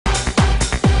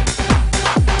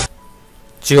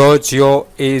Giorgio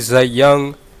is a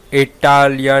young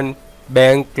Italian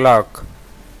bank clerk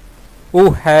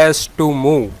who has to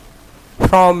move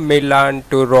from Milan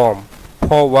to Rome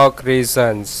for work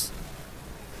reasons,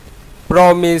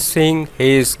 promising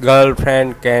his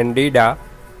girlfriend Candida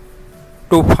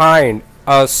to find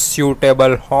a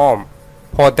suitable home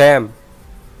for them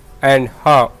and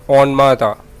her own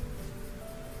mother.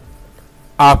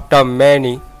 After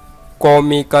many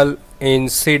comical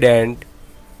incidents,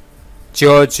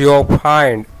 Giorgio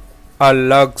finds a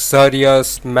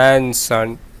luxurious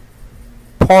mansion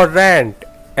for rent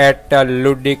at a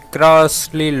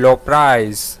ludicrously low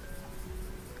price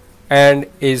and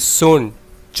is soon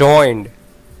joined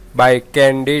by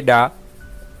Candida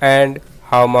and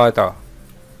her mother.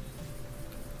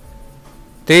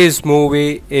 This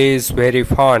movie is very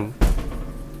fun.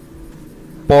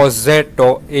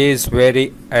 Pozzetto is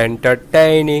very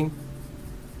entertaining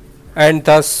and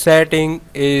the setting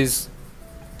is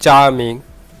charming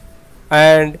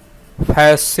and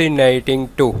fascinating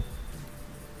too.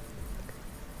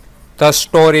 The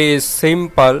story is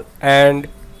simple and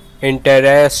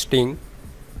interesting.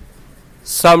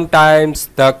 Sometimes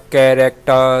the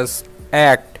characters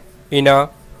act in a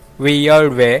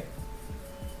weird way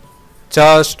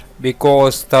just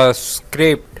because the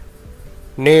script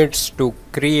needs to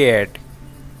create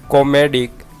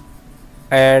comedic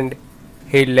and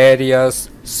hilarious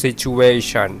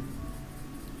situation.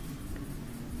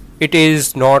 It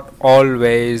is not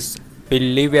always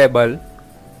believable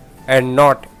and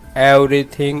not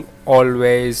everything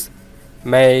always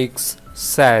makes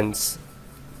sense,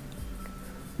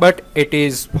 but it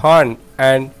is fun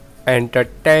and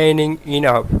entertaining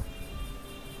enough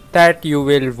that you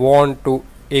will want to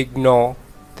ignore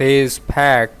this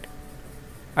fact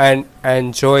and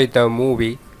enjoy the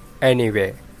movie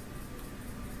anyway.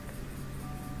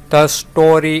 The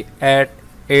story at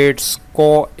its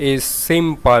core is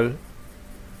simple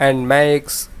and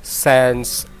makes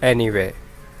sense anyway.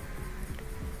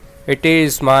 It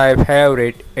is my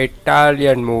favorite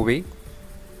Italian movie.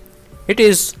 It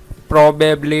is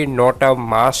probably not a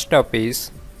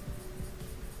masterpiece,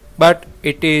 but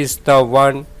it is the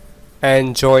one I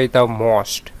enjoy the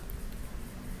most.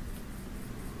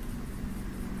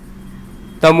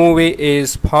 The movie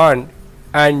is fun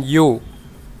and you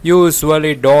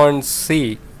usually don't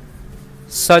see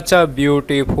such a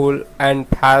beautiful and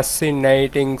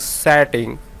fascinating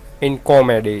setting in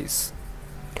comedies,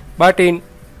 but in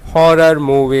horror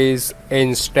movies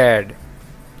instead.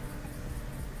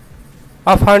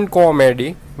 A fun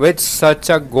comedy with such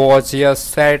a gorgeous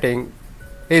setting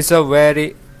is a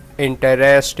very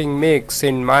interesting mix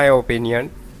in my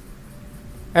opinion,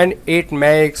 and it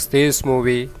makes this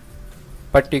movie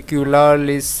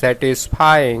particularly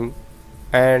satisfying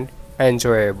and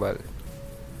enjoyable.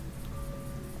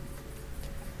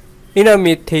 In a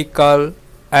mythical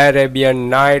Arabian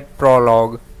Night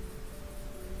prologue,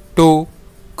 two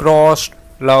crossed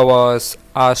lovers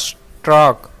are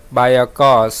struck by a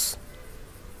curse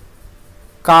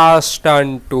cast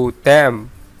unto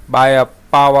them by a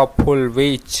powerful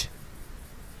witch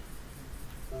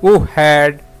who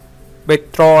had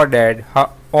betrothed her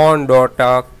own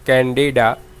daughter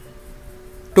Candida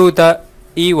to the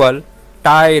evil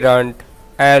tyrant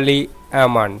Ali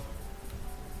Aman.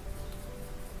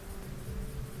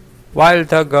 While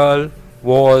the girl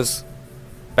was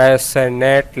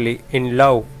passionately in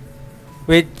love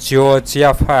with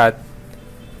Josaphat,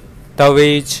 the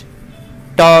witch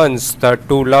turns the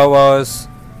two lovers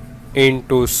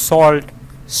into salt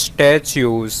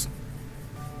statues,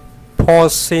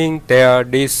 forcing their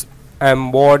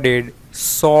disembodied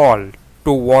soul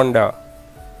to wander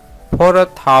for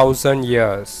 1,000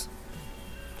 years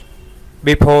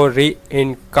before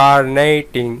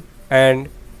reincarnating and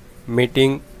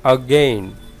meeting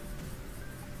again.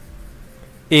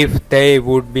 If they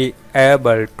would be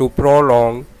able to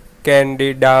prolong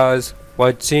Candida's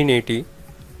virginity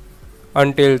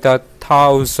until the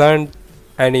 1,000th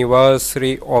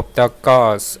anniversary of the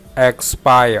curse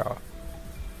expire,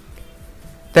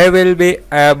 they will be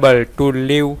able to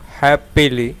live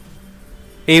happily.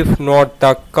 If not,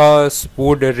 the curse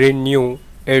would renew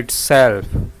itself.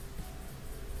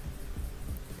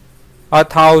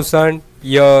 1,000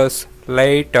 years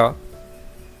later,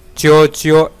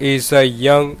 Giorgio is a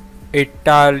young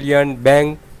Italian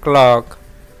bank clerk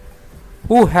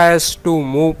who has to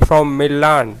move from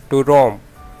Milan to Rome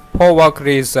for work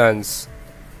reasons,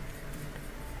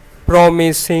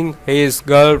 promising his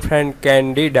girlfriend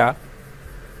Candida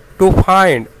to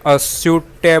find a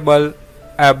suitable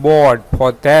abode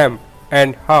for them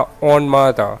and her own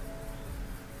mother.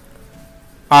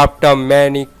 After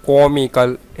many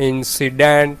comical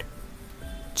incidents,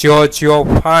 Giorgio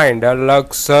finds a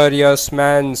luxurious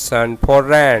mansion for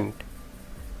rent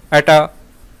at a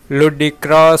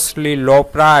ludicrously low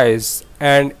price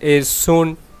and is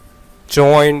soon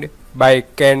joined by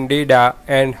Candida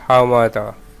and her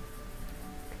mother.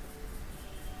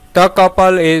 The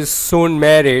couple is soon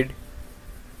married,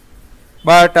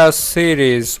 but a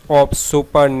series of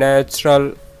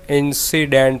supernatural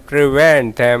incidents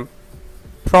prevent them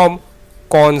from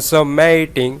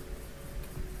consummating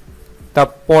the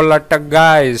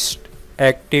poltergeist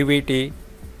activity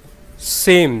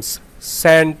seems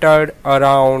centered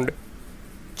around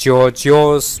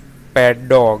Giorgio's pet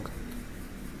dog,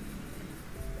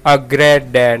 a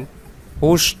Great Dane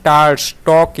who starts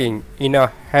talking in a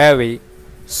heavy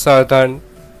southern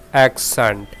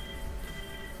accent,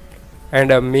 and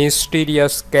a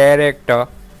mysterious character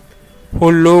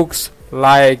who looks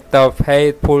like the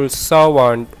faithful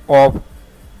servant of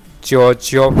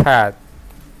Giorgio Fath.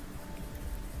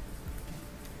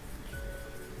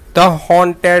 The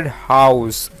haunted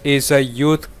house is a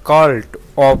youth cult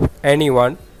of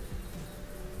anyone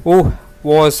who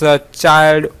was a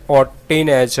child or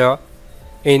teenager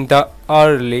in the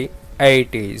early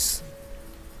 80s.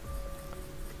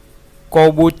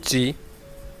 Corbucci,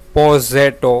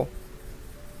 Pozzetto,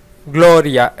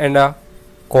 Gloria, and a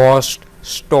ghost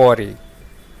story.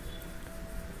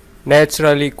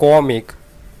 Naturally comic,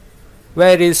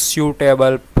 very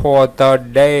suitable for the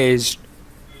dazed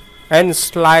and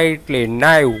slightly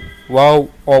naive wow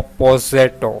of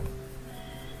Pozzetto,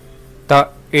 the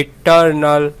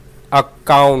eternal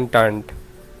accountant.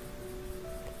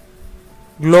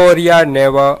 Gloria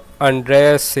never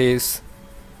undresses,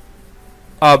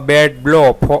 a bad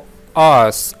blow for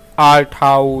us art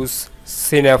house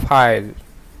cinephile.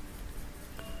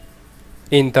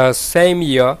 In the same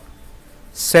year,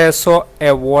 Sesso e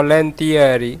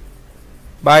Volentieri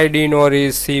by Dino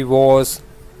Risi was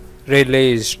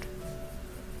released,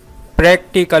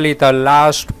 practically the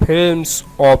last films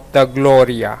of the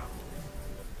Gloria.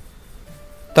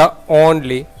 The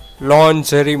only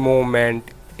lingerie movement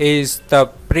is the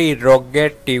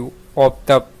prerogative of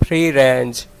the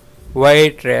free-range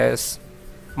waitress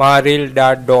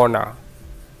Marilda Donna.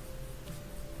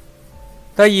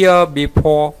 The year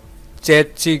before,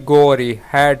 Cecchi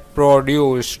had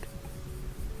produced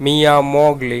Mia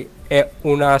Mogli e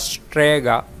una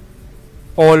strega,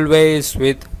 always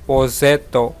with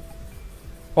Pozzetto,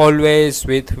 always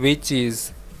with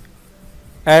witches,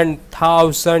 and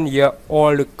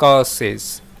 1,000-year-old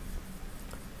curses.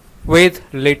 With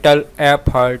little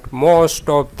effort, most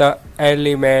of the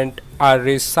elements are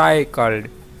recycled,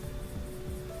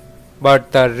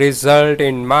 but the result,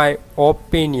 in my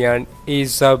opinion,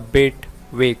 is a bit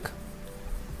weak.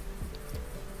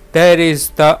 There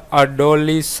is the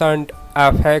adolescent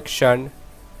affection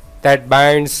that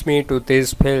binds me to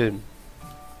this film,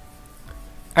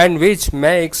 and which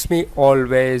makes me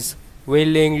always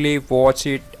willingly watch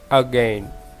it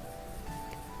again.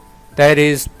 There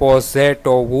is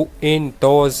Pozzetto, who in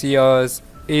those years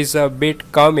is a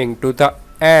bit coming to the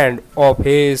end of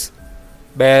his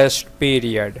best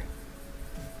period.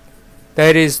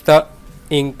 There is the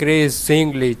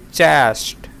increasingly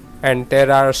chaste, and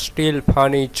there are still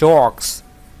funny jokes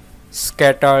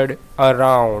scattered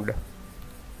around.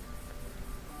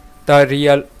 The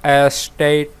real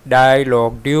estate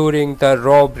dialogue during the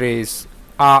robberies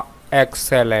are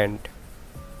excellent,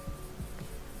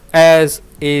 as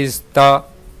is the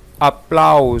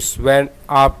applause when,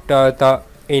 after the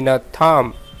inner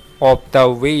thumb of the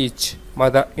witch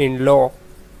mother-in-law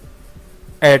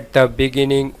at the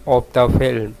beginning of the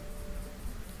film,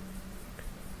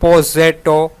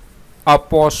 Pozzetto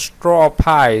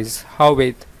apostrophizes her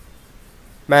with,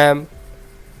 "Ma'am,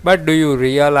 but do you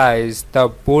realize the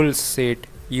bullshit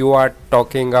you are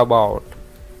talking about?"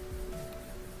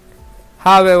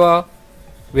 However,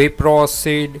 we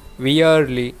proceed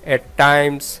weirdly at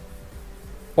times,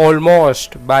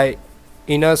 almost by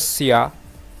inertia,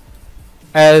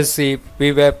 as if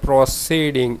we were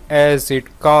proceeding as it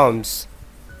comes,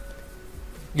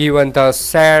 given the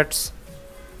sets,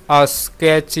 a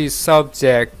sketchy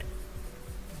subject,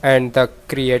 and the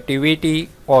creativity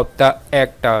of the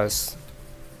actors.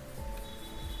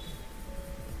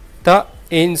 The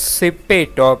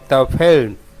incipit of the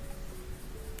film,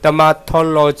 the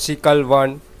mythological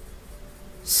one,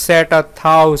 set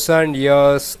 1,000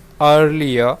 years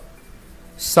earlier,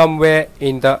 somewhere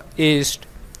in the East,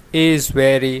 is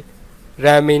very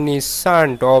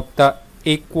reminiscent of the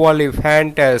equally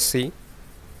fantasy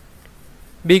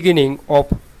beginning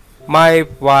of My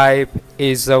Wife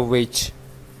is a Witch.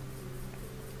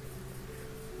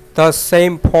 The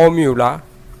same formula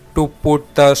to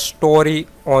put the story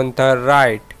on the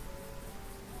right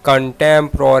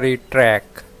contemporary track.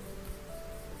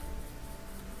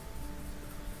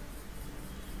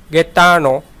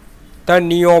 Gaetano, the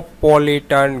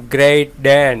Neapolitan Great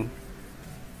Dane,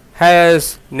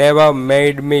 has never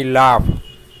made me laugh.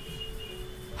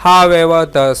 However,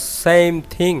 the same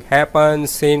thing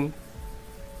happens in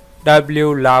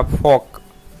W. La Folk,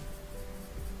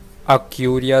 a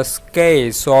curious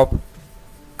case of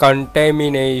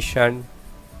contamination.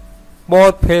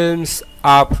 Both films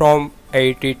are from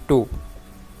 82.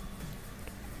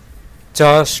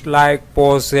 Just like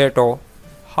Pozzetto,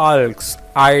 Hulk's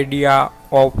idea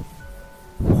of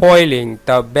foiling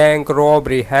the bank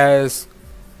robbery has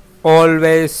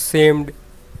always seemed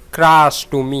crass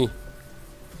to me.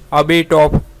 A bit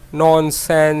of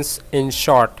nonsense in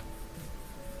short.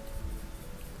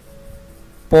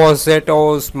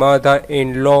 Pozzetto's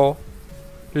mother-in-law,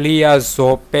 Leah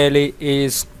Zoppelli,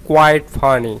 is quite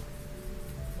funny.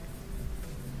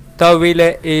 The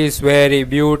villa is very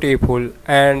beautiful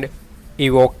and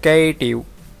evocative.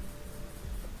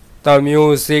 The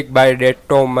music by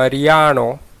Detto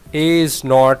Mariano is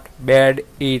not bad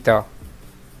either.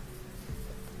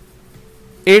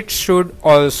 It should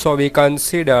also be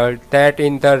considered that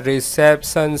in the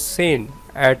reception scene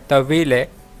at the villa,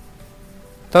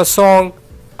 the song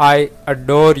I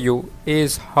Adore You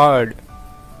is heard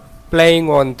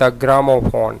playing on the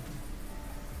gramophone,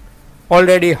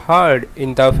 already heard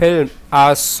in the film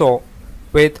Asso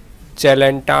with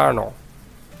Celentano.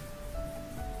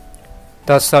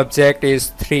 The subject is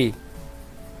three: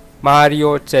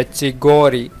 Mario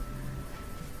Cecchigori,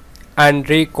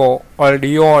 Enrico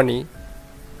Oldioni,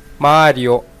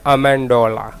 Mario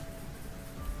Amendola.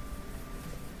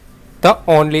 The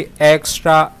only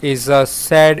extra is a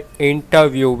sad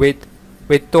interview with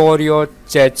Vittorio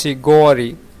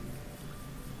Cecchigori,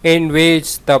 in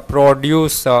which the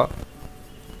producer,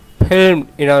 filmed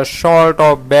in a sort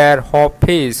of bare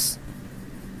office,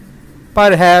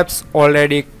 perhaps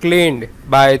already cleaned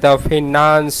by the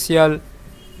financial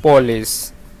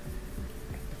police,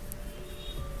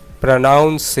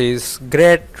 pronounces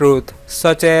great truth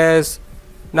such as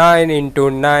 9 into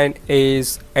 9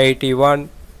 is 81,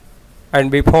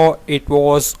 and before it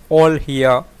was all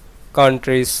here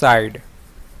countryside.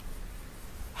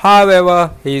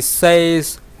 However, he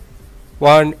says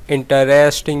one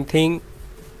interesting thing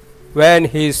when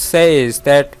he says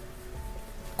that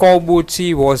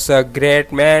Corbucci was a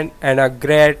great man and a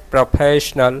great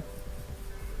professional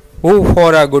who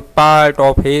for a good part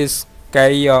of his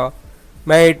career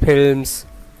made films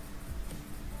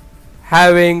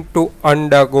having to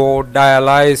undergo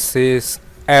dialysis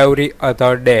every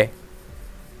other day.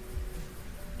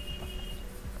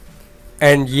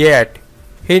 And yet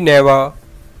he never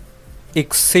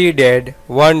exceeded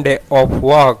one day of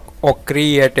work or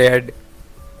created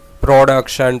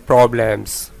production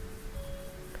problems.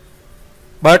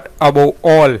 But above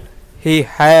all, he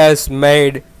has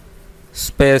made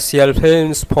special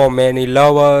films for many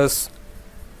lovers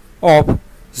of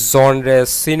genre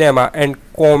cinema and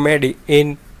comedy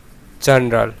in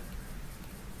general.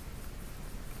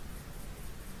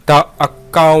 The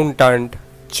Accountant,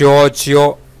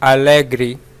 Giorgio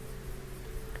Allegri,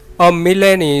 a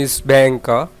Milanese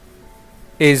banker,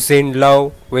 is in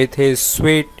love with his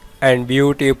sweet and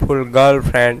beautiful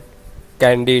girlfriend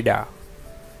Candida.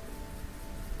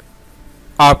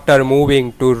 After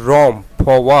moving to Rome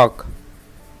for work,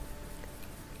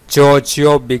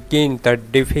 Giorgio begins the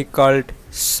difficult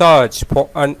search for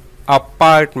an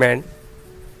apartment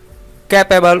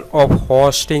capable of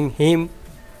hosting him,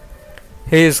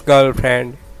 his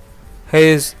girlfriend,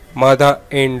 his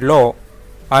mother-in-law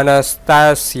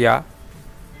Anastasia,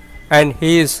 and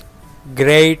his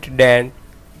great dane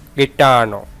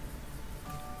Gaetano.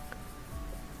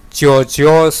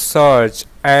 Giorgio's search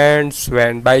ends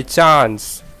when by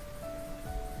chance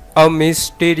a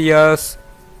mysterious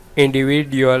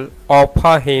individual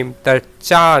offers him the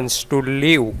chance to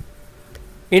live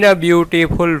in a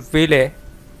beautiful villa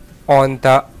on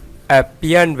the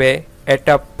Appian Way at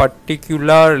a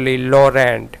particularly low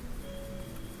rent.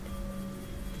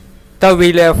 The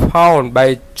villa found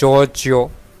by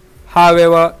Giorgio,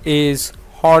 however, is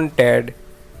haunted.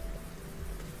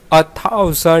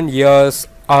 1,000 years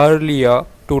earlier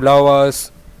to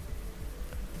lovers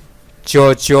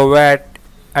Giorgiovette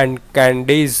and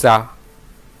Candida,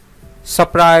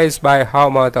 surprised by her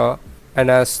mother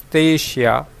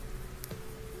Anastasia,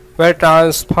 were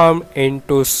transformed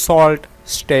into salt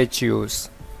statues.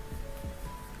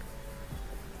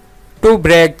 To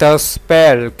break the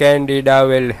spell, Candida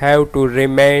will have to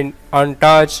remain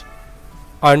untouched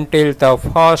until the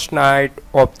first night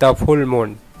of the full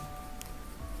moon.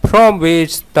 from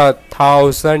which the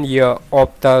 1,000 year of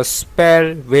the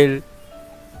spell will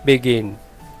begin.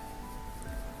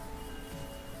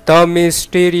 The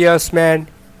mysterious man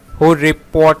who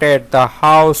reported the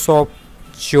house of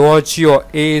Giorgio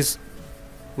is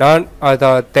none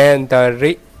other than the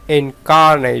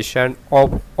reincarnation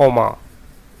of Oma,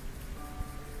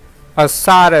 a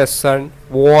Saracen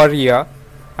warrior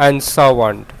and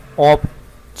servant of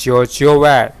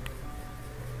Giorgio,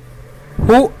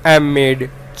 who amid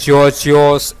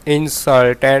Giorgio's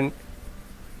insult and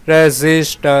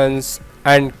resistance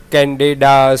and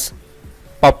Candida's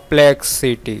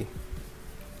perplexity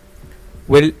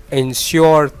will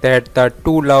ensure that the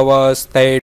two lovers they